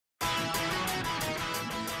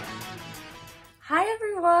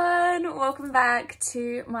everyone, welcome back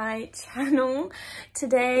to my channel.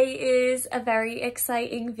 Today is a very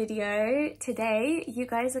exciting video. Today you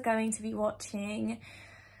guys are going to be watching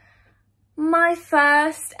my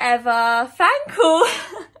first ever fan call.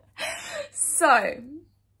 So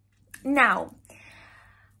now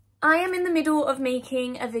I am in the middle of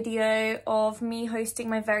making a video of me hosting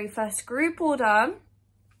my very first group order,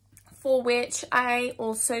 for which I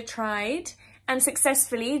also tried and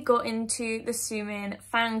successfully got into the Sumin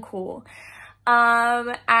fan call.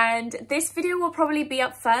 And this video will probably be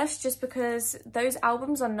up first just because those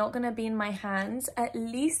albums are not going to be in my hands, at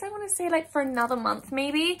least I want to say like for another month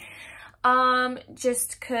maybe,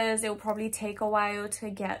 just because it'll probably take a while to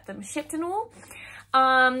get them shipped and all.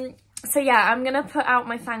 So yeah, I'm gonna put out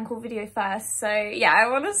my fan call video first. So yeah, I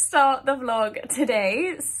want to start the vlog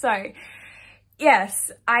today. So yes,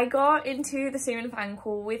 I got into the Sumin fan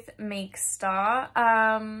call with Makestar.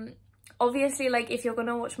 Obviously, like, if you're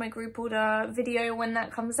gonna watch my group order video when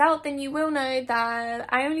that comes out, then you will know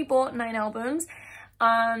that I only bought 9 albums.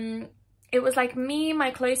 It was like me, my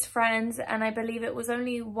close friends, and I believe it was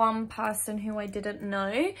only one person who I didn't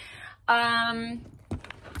know.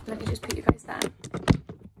 Let me just put you guys there.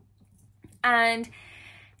 And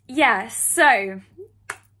yeah, so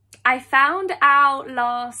I found out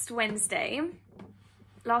last Wednesday,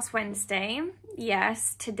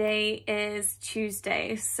 yes, today is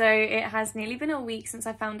Tuesday, so it has nearly been a week since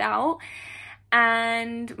I found out,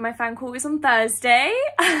 and my fan call is on Thursday.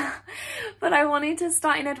 But I wanted to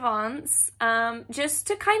start in advance, just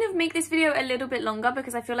to kind of make this video a little bit longer,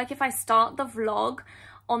 because I feel like if I start the vlog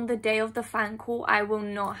on the day of the fan call, I will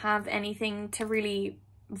not have anything to really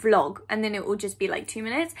vlog, and then it will just be like 2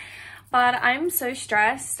 minutes. But I'm so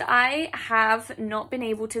stressed. I have not been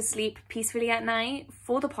able to sleep peacefully at night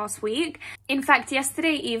for the past week. In fact,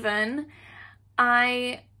 yesterday even,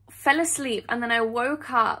 I fell asleep and then I woke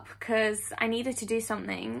up because I needed to do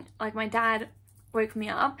something. Like, my dad woke me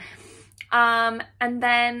up. And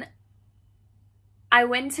then I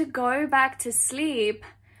went to go back to sleep,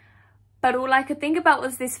 but all I could think about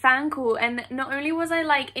was this fan call. And not only was I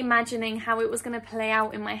like imagining how it was going to play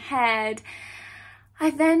out in my head,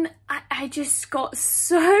 I just got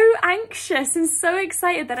so anxious and so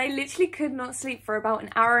excited that I literally could not sleep for about an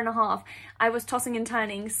hour and a half. I was tossing and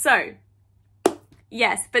turning. So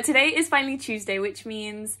yes, but today is finally Tuesday, which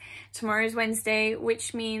means tomorrow is Wednesday,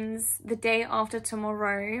 which means the day after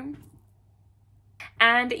tomorrow.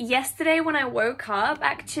 And yesterday when I woke up,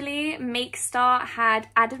 actually, Makestar had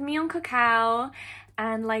added me on Kakao,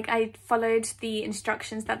 and like I followed the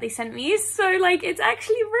instructions that they sent me, so like it's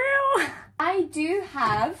actually real. I do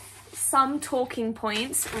have some talking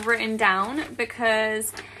points written down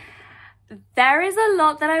because there is a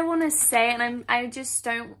lot that I want to say, and I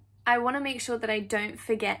want to make sure that I don't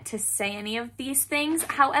forget to say any of these things.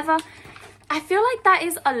 However, I feel like that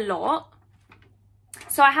is a lot.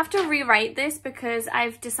 So I have to rewrite this because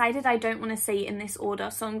I've decided I don't want to say it in this order.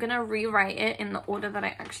 So I'm going to rewrite it in the order that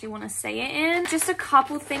I actually want to say it in. Just a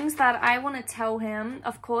couple things that I want to tell him.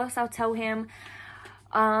 Of course, I'll tell him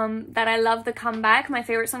that I love the comeback. My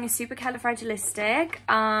favorite song is Supercalifragilistic.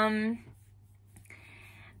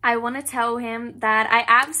 I want to tell him that I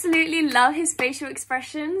absolutely love his facial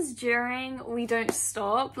expressions during We Don't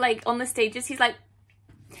Stop. Like, on the stages, he's like,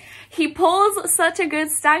 he pulls such a good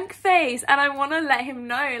stank face, and I want to let him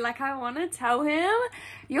know, like, I want to tell him,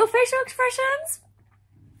 your facial expressions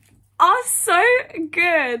are so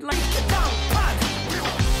good. Like,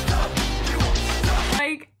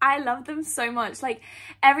 I love them so much. Like,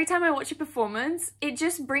 every time I watch a performance, it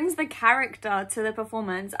just brings the character to the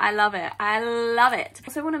performance. I love it. I love it. I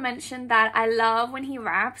also want to mention that I love when he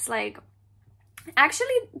raps. Like, actually,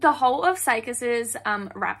 the whole of xikers'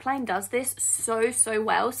 rap line does this so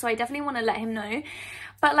well, so I definitely want to let him know.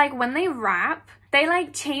 But like, when they rap, they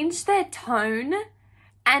like change their tone,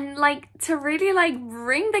 and like, to really like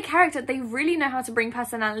bring the character, they really know how to bring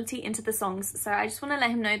personality into the songs. So I just want to let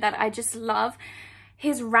him know that I just love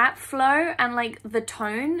his rap flow and like the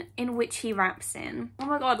tone in which he raps in. Oh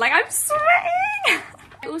my god, like, I'm sweating.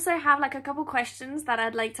 I also have like a couple questions that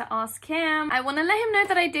I'd like to ask him. I want to let him know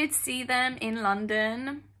that I did see them in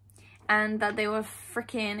London and that they were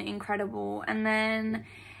freaking incredible. And then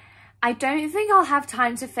I don't think I'll have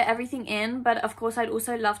time to fit everything in, but of course I'd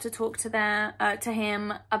also love to talk to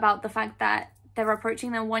him about the fact that they're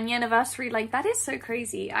approaching their 1 year anniversary. Like, that is so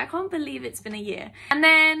crazy. I can't believe it's been a year. And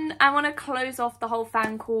then I want to close off the whole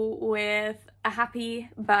fan call with a happy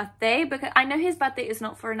birthday, because I know his birthday is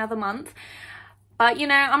not for another month. But, you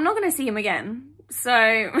know, I'm not going to see him again.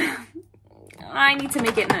 So I need to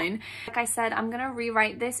make it known. Like I said, I'm gonna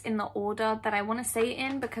rewrite this in the order that I want to say it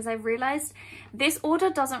in, because I've realized this order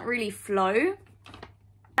doesn't really flow.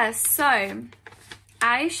 So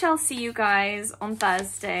I shall see you guys on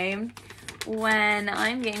Thursday when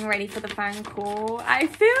I'm getting ready for the fan call. I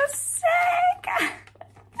feel sick.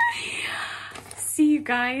 See you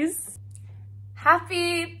guys.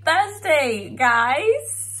 Happy Thursday,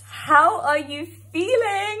 guys. How are you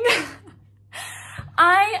feeling?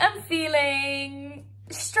 I am feeling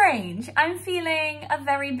strange. I'm feeling a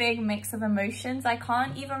very big mix of emotions. I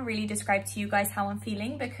can't even really describe to you guys how I'm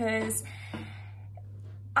feeling because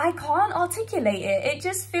I can't articulate it. It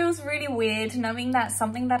just feels really weird knowing that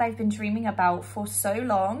something that I've been dreaming about for so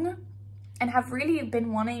long and have really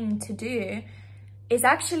been wanting to do is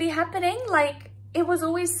actually happening. Like, it was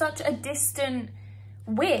always such a distant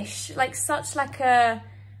wish, like such like a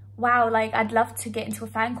wow, like I'd love to get into a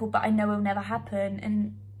fan call, but I know it'll never happen.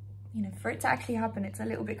 And you know, for it to actually happen, it's a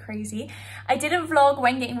little bit crazy. I didn't vlog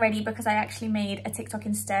when getting ready because I actually made a TikTok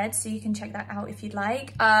instead, so you can check that out if you'd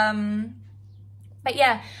like. But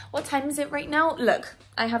yeah, what time is it right now? Look,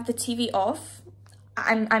 I have the TV off.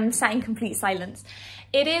 I'm sat in complete silence.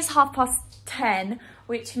 It is 10:30,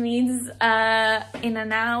 which means in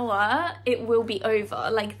an hour it will be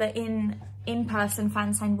over. Like the in-person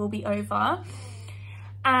fan sign will be over.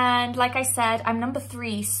 And like I said, I'm number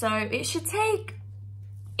 3, so it should take,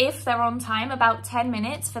 if they're on time, about 10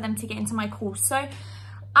 minutes for them to get into my call. So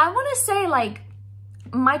I want to say, like,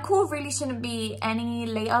 my call really shouldn't be any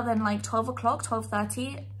later than like 12 o'clock,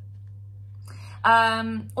 12:30.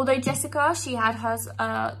 Although Jessica, she had hers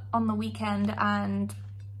on the weekend and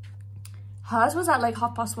hers was at like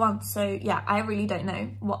 1:30. So yeah, I really don't know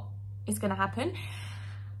what is going to happen.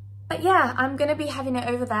 But yeah, I'm going to be having it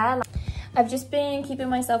over there. I've just been keeping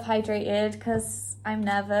myself hydrated because I'm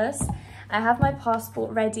nervous. I have my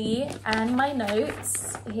passport ready and my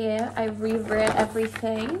notes here. I rewrote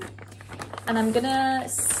everything. And I'm gonna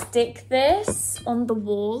stick this on the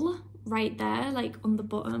wall right there, like on the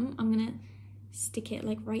bottom. I'm gonna stick it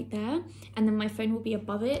like right there. And then my phone will be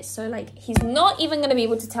above it. So like he's not even gonna be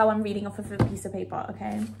able to tell I'm reading off of a piece of paper,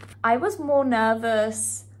 okay? I was more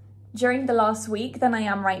nervous during the last week than I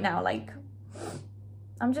am right now. Like,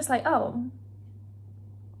 I'm just like, oh,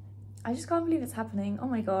 I just can't believe it's happening. Oh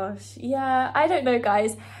my gosh. Yeah, I don't know,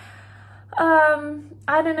 guys.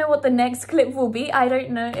 I don't know what the next clip will be. I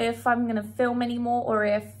don't know if I'm gonna film anymore or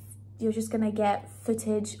if you're just gonna get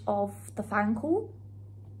footage of the fan call.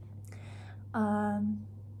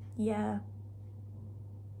 Yeah.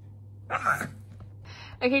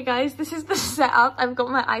 Okay guys, this is the setup. I've got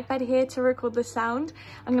my iPad here to record the sound.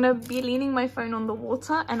 I'm gonna be leaning my phone on the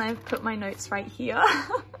water and I've put my notes right here.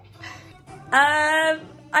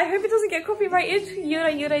 I hope it doesn't get copyrighted.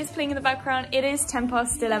 Yura is playing in the background. It is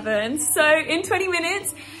 11:10. So in 20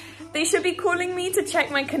 minutes, they should be calling me to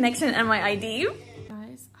check my connection and my ID.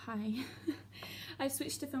 Guys, hi. I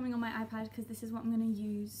switched to filming on my iPad because this is what I'm going to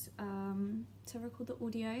use to record the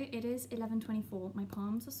audio. It is 11:24. My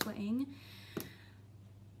palms are sweating.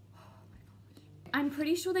 Oh my gosh. I'm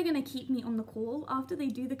pretty sure they're going to keep me on the call after they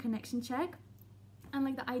do the connection check and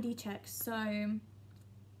like the ID check. So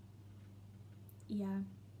yeah,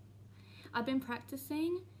 I've been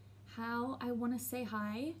practicing how I want to say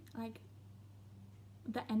hi, like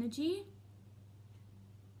the energy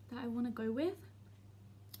that I want to go with,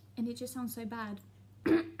 and it just sounds so bad.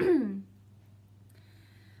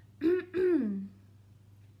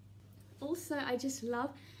 Also, I just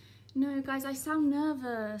love, no guys, I sound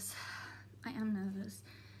nervous. I am nervous.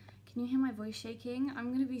 Can you hear my voice shaking?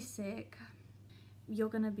 I'm gonna be sick. You're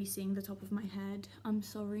gonna be seeing the top of my head. I'm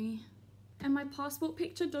sorry. And my passport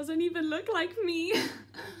picture doesn't even look like me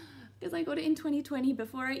because I got it in 2020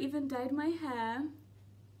 before I even dyed my hair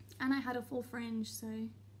and I had a full fringe, so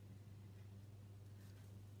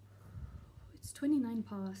it's 29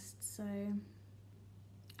 past, so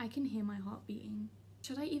I can hear my heart beating.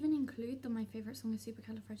 Should I even include that my favorite song is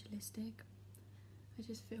Supercalifragilistic? I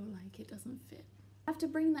just feel like it doesn't fit. I have to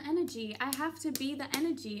bring the energy. I have to be the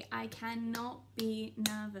energy. I cannot be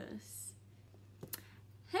nervous.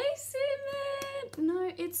 Hey Sumin! No,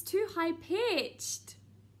 it's too high pitched.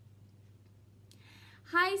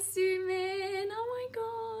 Hi Sumin! Oh my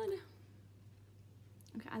god.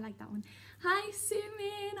 Okay, I like that one. Hi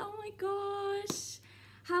Sumin! Oh my gosh.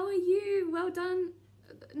 How are you? Well done.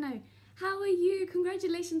 No. How are you?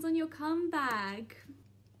 Congratulations on your comeback.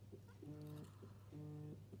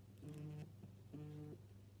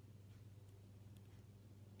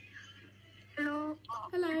 Hello.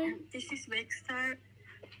 Hello. This is Baxter.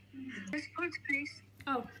 Passport, please.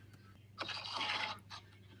 Oh.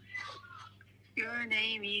 Your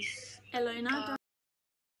name is Elonyte.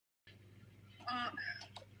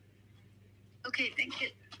 Okay, thank you.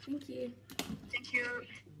 Thank you. Thank you.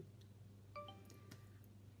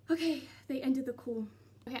 Okay, they ended the call.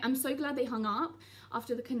 Okay, I'm so glad they hung up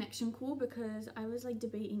after the connection call because I was like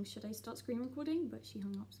debating should I start screen recording, but she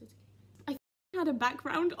hung up, so it's okay. I had a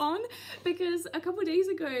background on because a couple days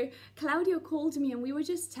ago Claudia called me and we were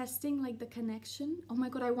just testing like the connection. Oh my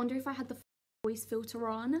god, I wonder if I had the voice filter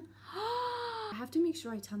on. I have to make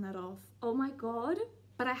sure I turn that off. Oh my god.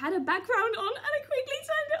 But I had a background on and I quickly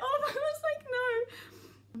turned it off. I was like, no.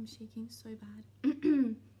 I'm shaking so bad.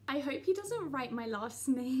 I hope he doesn't write my last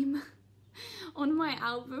name on my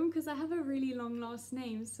album because I have a really long last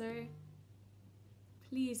name, so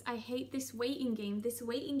please. I hate this waiting game. This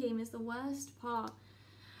waiting game is the worst part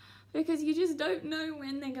because you just don't know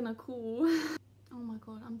when they're gonna call. Oh my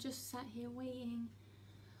god, I'm just sat here waiting.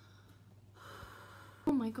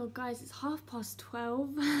 Oh my god, guys, it's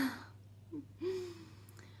 12:30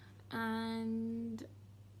 and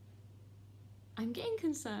I'm getting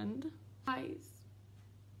concerned. Guys,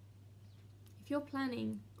 if you're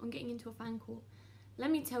planning on getting into a fan call, let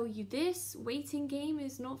me tell you, this waiting game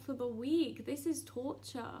is not for the weak. This is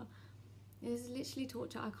torture. It is literally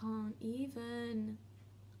torture. I can't even.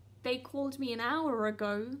 They called me an hour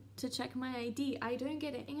ago to check my ID. I don't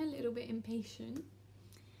get it. I'm a little bit impatient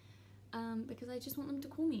because I just want them to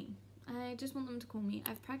call me. I just want them to call me.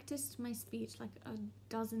 I've practiced my speech like a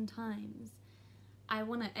dozen times. I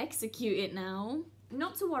want to execute it now.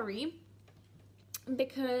 Not to worry,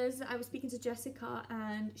 because I was speaking to Jessica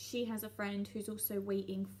and she has a friend who's also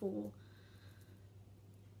waiting for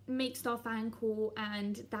Make Star fan call,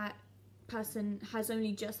 and that person has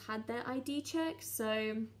only just had their ID check,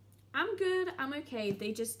 so I'm good, I'm okay.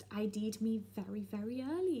 They just ID'd me very, very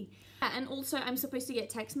early. And also I'm supposed to get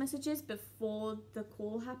text messages before the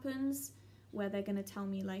call happens where they're gonna tell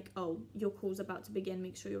me like, oh, your call's about to begin,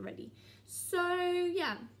 make sure you're ready. So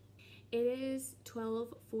yeah, it is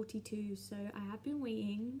 12:42, so I have been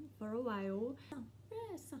waiting for a while. Oh,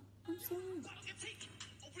 yes, I'm sorry.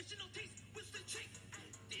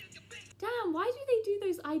 Damn, why do they do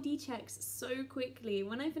those ID checks so quickly?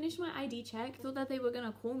 When I finished my ID check, I thought that they were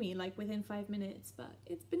gonna call me like within 5 minutes, but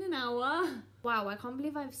it's been an hour. Wow, I can't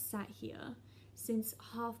believe I've sat here since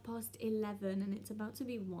 11:30 and it's about to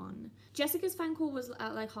be 1. Jessica's fan call was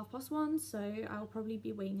at like 1:30, so I'll probably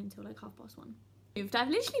be waiting until like 1:30. I've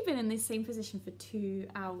literally been in this same position for 2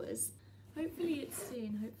 hours. Hopefully it's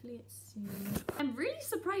soon, hopefully it's soon. I'm really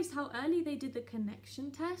surprised how early they did the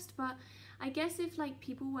connection test, but I guess if like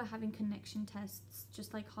people were having connection tests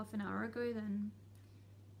just like half an hour ago, then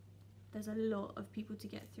there's a lot of people to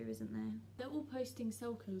get through, isn't there? They're all posting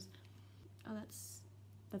selfies. Oh, that's,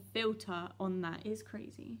 the filter on that is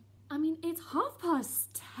crazy. I mean, it's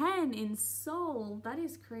 10:30 in Seoul. That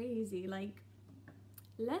is crazy. Like,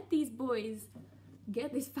 let these boys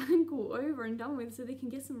get this fan call over and done with so they can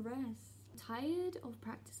get some rest. I'm tired of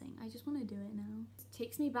practicing. I just want to do it now. It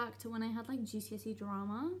takes me back to when I had like GCSE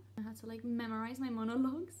drama. I had to like memorize my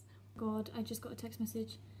monologues. God, I just got a text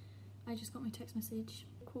message. I just got my text message.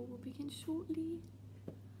 The call will begin shortly.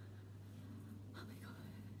 Oh my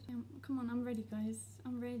god. Come on, I'm ready, guys.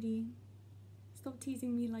 I'm ready. Stop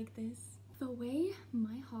teasing me like this. The way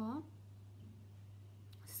my heart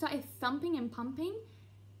started thumping and pumping,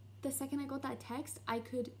 the second I got that text, I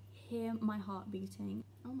could hear my heart beating.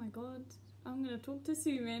 Oh my god, I'm gonna talk to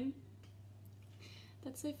Sumin.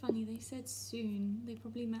 That's so funny, they said soon. They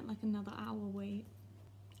probably meant like another hour wait.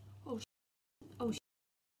 Oh sh. Oh sh.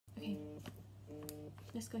 Okay,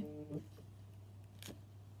 let's go.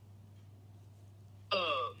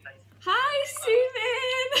 Hi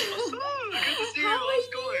Sumin! What's up? Good to see you. How's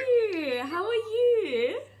it going? How are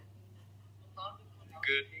you?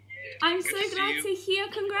 Good. I'm so glad to hear.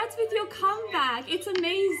 Congrats with your comeback. It's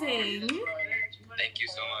amazing. Thank you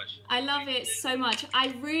so much. I love it so much.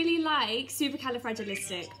 I really like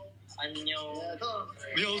Supercalifragilistic. Me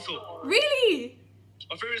also. Really?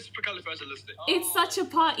 My favorite is Supercalifragilistic. It's such a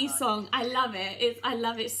party song. I love it. I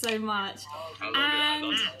love it so much. I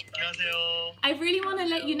love it. I really want to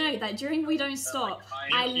let you know that during We Don't Stop,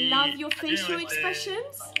 I love your facial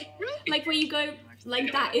expressions. Like where you go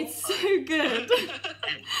like that. It's so good.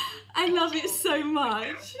 I love it so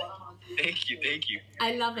much. Thank you, thank you.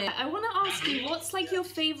 I love it. I want to ask you, what's like your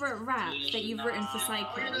favorite rap that you've written for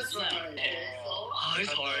xikers? Oh,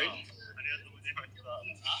 it's hard.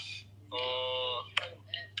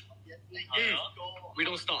 We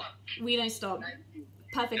don't stop. We Don't Stop.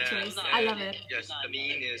 Perfect choice. I love it. Yes, the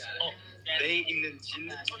meaning is 내 입는 진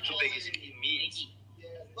조백이신 it means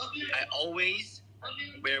I always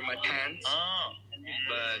wear my pants,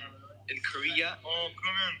 but in Korea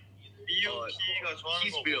미유키가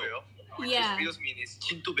좋아하는 거 뭐예요? Yeah. His mean is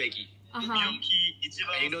진또 배기. 미유키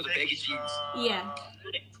이치바 You know the baggy jeans. Yeah.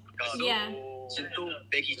 Yeah. 진또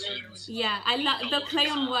baggy jeans. Yeah, I love the play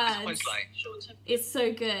on words. Punchline. It's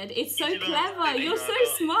so good. It's so clever. You're so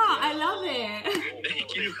smart. I love it.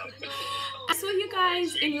 Thank you. I saw you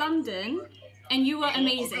guys in London and you were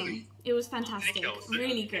amazing. It was fantastic.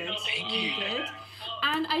 Really good. Really good.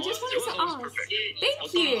 And I just wanted to ask.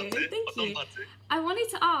 Thank you. Thank you. I wanted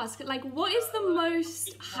to ask, like, what is the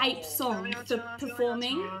most hype song for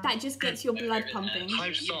performing that just gets your blood pumping?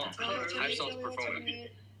 Hype songs performing.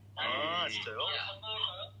 아 진짜요?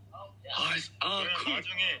 Cool.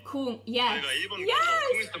 나중에 Cool. Yes. Cool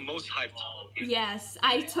Yes. is the most hyped. Yes.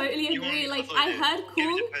 I totally agree. Like, I heard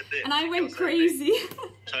Cool 연습할 때 and I went crazy.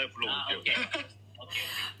 잘 불러볼게요.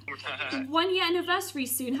 1 year anniversary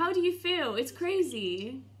soon. How do you feel? It's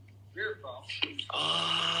crazy.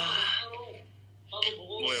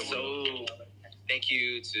 So, thank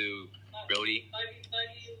you to Brody,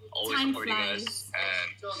 always Time supporting flies. us,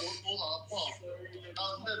 and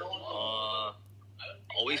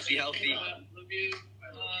always be healthy.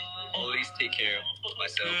 Always take care of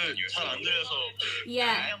myself and yourself. 잘안 들려서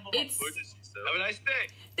Yeah. It's. 보여줄 수 있어요? Have a nice day.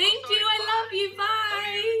 Thank you. I love you.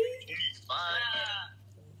 Bye.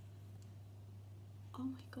 Oh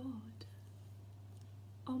my god.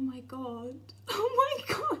 Oh my god. Oh my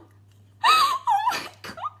god. Oh my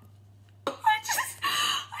god.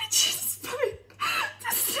 I just spoke to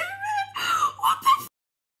Sumin. What the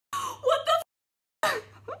What the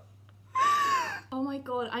Oh my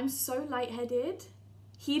god, I'm so lightheaded.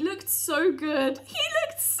 He looked so good. He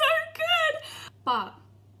looked so good. But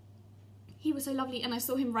he was so lovely and I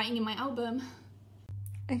saw him writing in my album.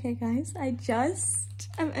 Okay guys, I just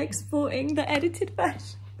am exporting the edited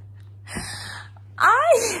version.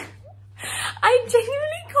 I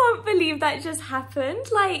genuinely can't believe that just happened.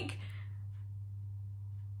 Like,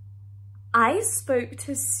 I spoke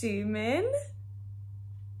to Sumin.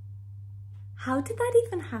 How did that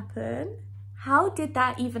even happen? How did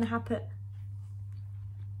that even happen?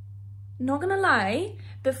 Not gonna lie,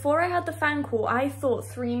 before I had the fan call, I thought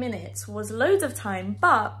 3 minutes was loads of time,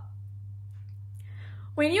 but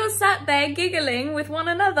when you're sat there giggling with one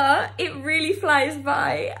another, it really flies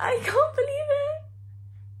by. I can't believe it.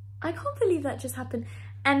 I can't believe that just happened.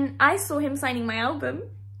 And I saw him signing my album.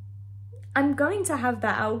 I'm going to have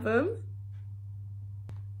that album.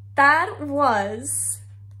 That was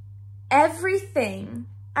everything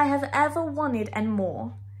I have ever wanted and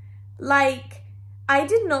more. Like, I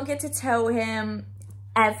did not get to tell him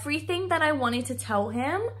everything that I wanted to tell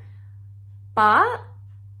him, but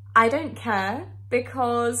I don't care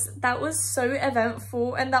because that was so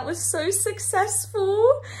eventful and that was so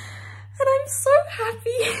successful and I'm so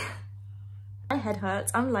happy. My head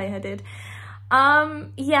hurts, I'm lightheaded.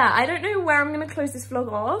 Yeah, I don't know where I'm gonna close this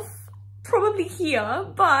vlog off. Probably here,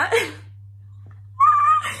 but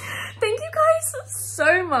thank you guys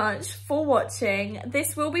so much for watching.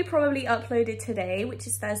 This will be probably uploaded today, which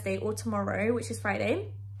is Thursday, or tomorrow, which is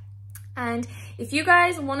Friday. And if you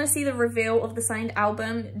guys want to see the reveal of the signed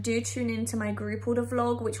album, do tune into my group order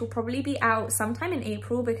vlog, which will probably be out sometime in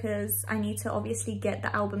April because I need to obviously get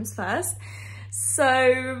the albums first.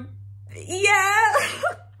 So yeah.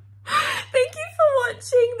 Thank you for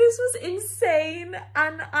watching. This was insane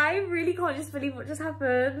and I really can't just believe what just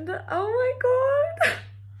happened. Oh my god.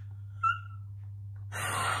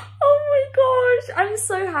 Oh my gosh, I'm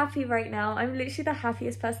so happy right now. I'm literally the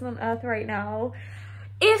happiest person on earth right now.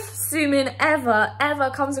 If Sumin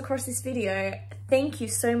ever comes across this video, thank you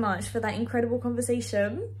so much for that incredible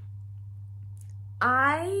conversation.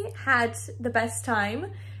 I had the best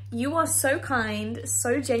time. You are so kind,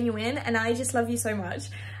 so genuine, and I just love you so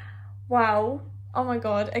much. Wow. Oh my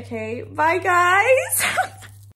god. Okay, bye guys.